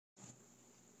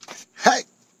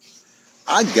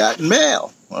I got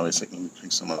mail. Well, wait a second, let me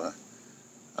drink some of that.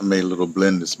 I made a little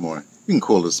blend this morning. You can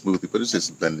call it a smoothie, but it's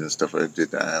just blending stuff I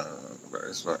did.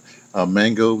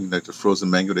 Mango, like the frozen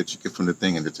mango that you get from the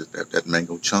thing, and it's just that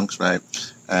mango chunks, right?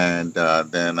 And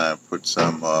then I put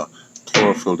some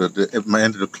chlorophyll. At my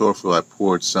end of the chlorophyll, I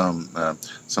poured some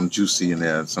juicy in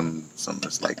there. Some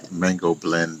it's like mango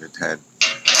blend. It had,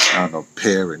 I don't know,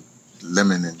 pear and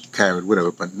lemon and carrot,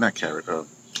 whatever, but not carrot,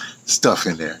 stuff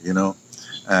in there, you know.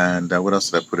 And what else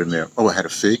did I put in there? Oh, I had a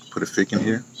fig. Put a fig in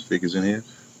here. Fig is in here.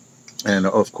 And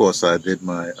of course, I did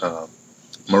my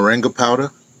moringa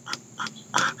powder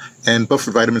and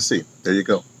buffered vitamin C. There you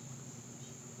go.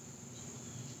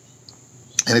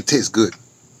 And it tastes good.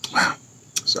 Wow.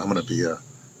 So I'm going to be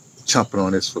chomping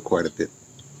on this for quite a bit.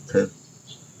 Okay.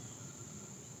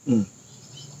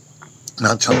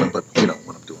 Not chomping, but you know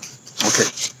what I'm doing. Okay.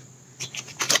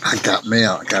 I got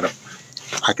mail.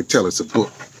 I can tell it's a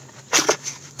book.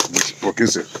 Which book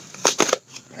is it?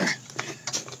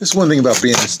 That's one thing about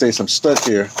being in the States. I'm stuck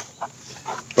here.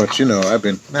 But, you know, I've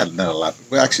been, not a lot,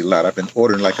 well, actually a lot. I've been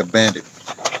ordering like a bandit.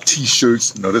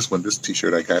 T-shirts. No, this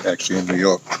T-shirt I got actually in New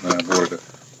York. I've ordered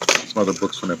some other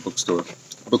books from that bookstore.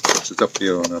 Bookstores. It's up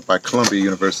there by Columbia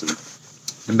University.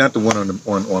 And not the one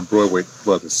on Broadway.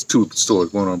 Well, there's two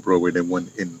stores. One on Broadway, then one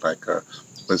in like,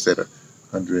 what's that,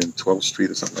 112th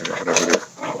Street or something like that. Whatever it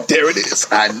is. There it is.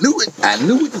 I knew it. I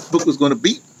knew what this book was going to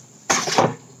be.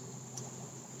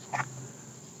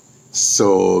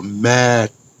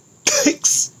 Somatics.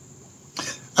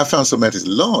 I found Somatics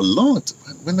long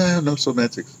time. When did I have no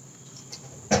Somatics?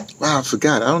 Wow, I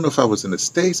forgot. I don't know if I was in the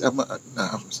States. I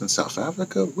was in South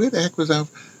Africa. Where the heck was I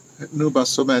knew about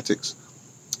Somatics?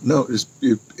 No,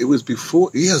 it was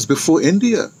before. Yeah, it was before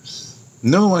India.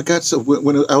 No, I got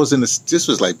when I was in this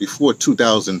was like before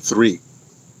 2003.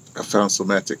 I found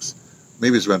Somatics.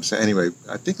 Maybe it's around the same. Anyway,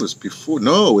 I think it was before.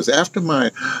 No, it was after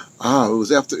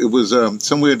it was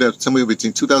somewhere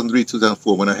between 2003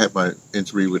 2004 when I had my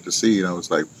injury with the sea, and I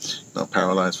was like, you know,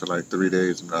 paralyzed for like 3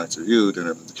 days, and I interviewed,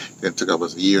 and then it took up a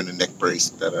year in the neck brace,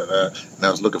 and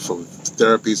I was looking for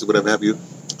therapies or whatever have you.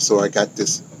 So I got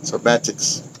this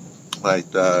Somatics,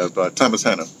 like by Thomas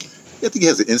Hanna. I think he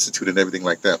has an institute and everything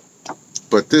like that.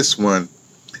 But this one.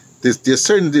 There's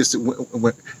certain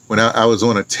when I was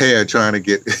on a tear trying to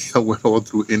get, I went all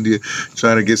through India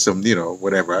trying to get some, you know,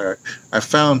 whatever. I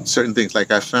found certain things, like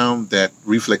I found that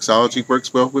reflexology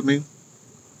works well with me.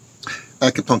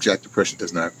 Acupuncture, acupressure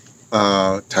does not.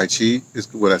 Tai Chi is,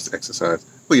 well, that's the exercise.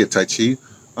 Oh yeah, Tai Chi.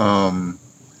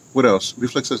 What else?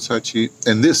 Reflexology, Tai Chi,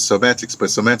 and this Somatics, but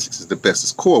Somatics is the best.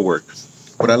 It's core work.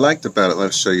 What I liked about it, I'll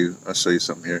show you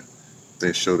something here.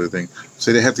 They show the thing.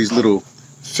 So they have these little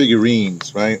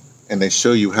figurines, right? And they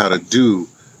show you how to do,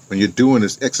 when you're doing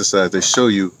this exercise, they show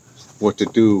you what to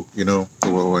do, you know,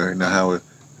 or how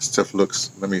stuff looks.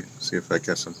 Let me see if I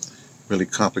got some really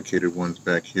complicated ones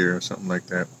back here or something like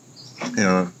that. You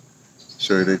know,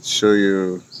 they show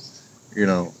you, you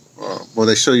know, well,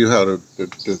 they show you how the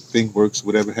thing works,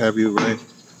 whatever have you, right?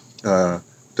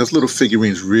 Those little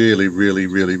figurines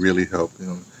really help, you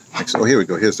know. Like, so, oh, here we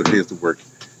go. Here's the work.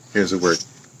 Here's the work,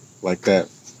 like that,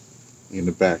 in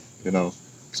the back, you know.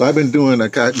 So I've been doing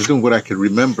what I could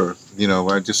remember. You know,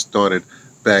 I just started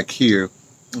back here,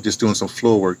 just doing some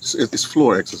floor work. It's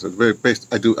floor exercise, very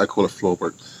basic. I call it floor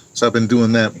work. So I've been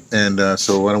doing that, and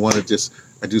so what I want to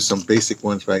I do some basic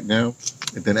ones right now,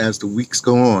 and then as the weeks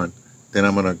go on, then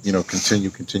I'm gonna, you know,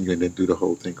 continue, and then do the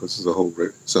whole thing, because it's a whole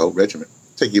regimen.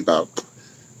 Take you about,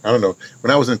 I don't know. When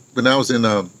I was in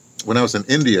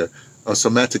India, a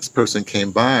somatics person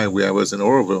came by where I was in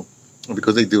Oroville,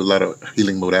 because they do a lot of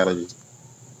healing modalities,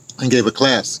 and gave a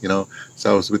class, you know.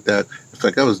 So I was with that. In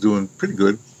fact, I was doing pretty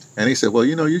good. And he said, well,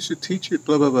 you know, you should teach it,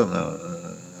 blah, blah, blah.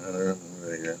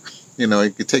 You know, you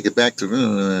could take it back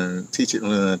to teach it,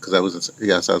 because I wasn't, so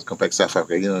I was going back to South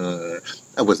Africa.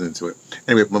 I wasn't into it.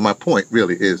 Anyway, but my point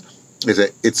really is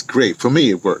that it's great. For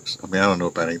me, it works. I mean, I don't know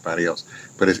about anybody else.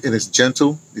 But it's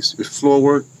gentle. It's floor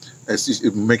work.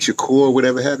 It makes your core,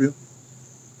 whatever have you.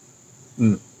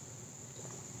 And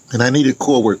I needed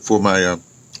core work for my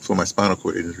spinal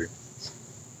cord injury.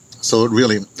 So it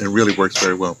really works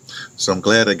very well. So I'm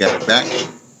glad I got it back.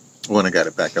 When I got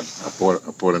it back, I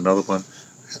bought another one.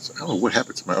 I don't know what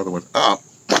happened to my other one. Oh,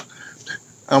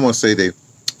 I want to say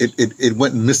it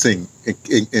went missing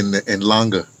in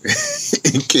Langa,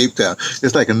 in Cape Town.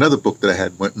 It's like another book that I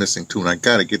had went missing too, and I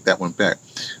got to get that one back.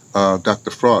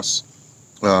 Dr. Frost's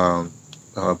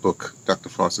book. Dr.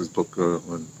 Frost's book,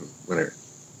 whatever.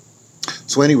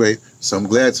 So anyway, so I'm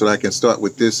glad so I can start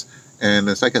with this, and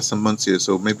I got some months here,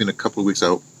 so maybe in a couple of weeks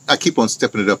I keep on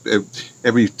stepping it up.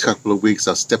 Every couple of weeks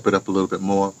I'll step it up a little bit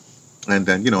more, And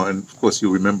then, and of course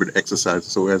you'll remember the exercise.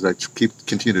 So as I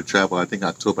continue to travel, I think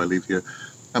October I leave here.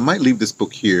 I might leave this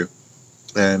book here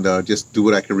and just do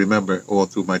what I can remember all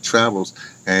through my travels.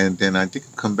 And then I think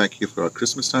I'll come back here for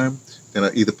Christmas time. Then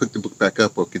I'll either pick the book back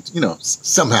up or,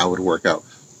 somehow it would work out.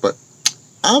 But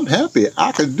I'm happy.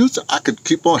 I could do so. I could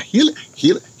keep on healing.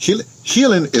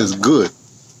 Healing is good.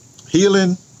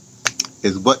 Healing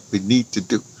is what we need to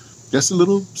do. Just a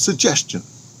little suggestion,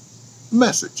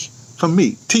 message from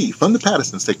me, T, from the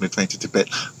Pattersons, taking the train to Tibet,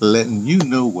 letting you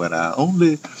know what I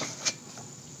only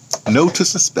know to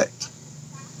suspect.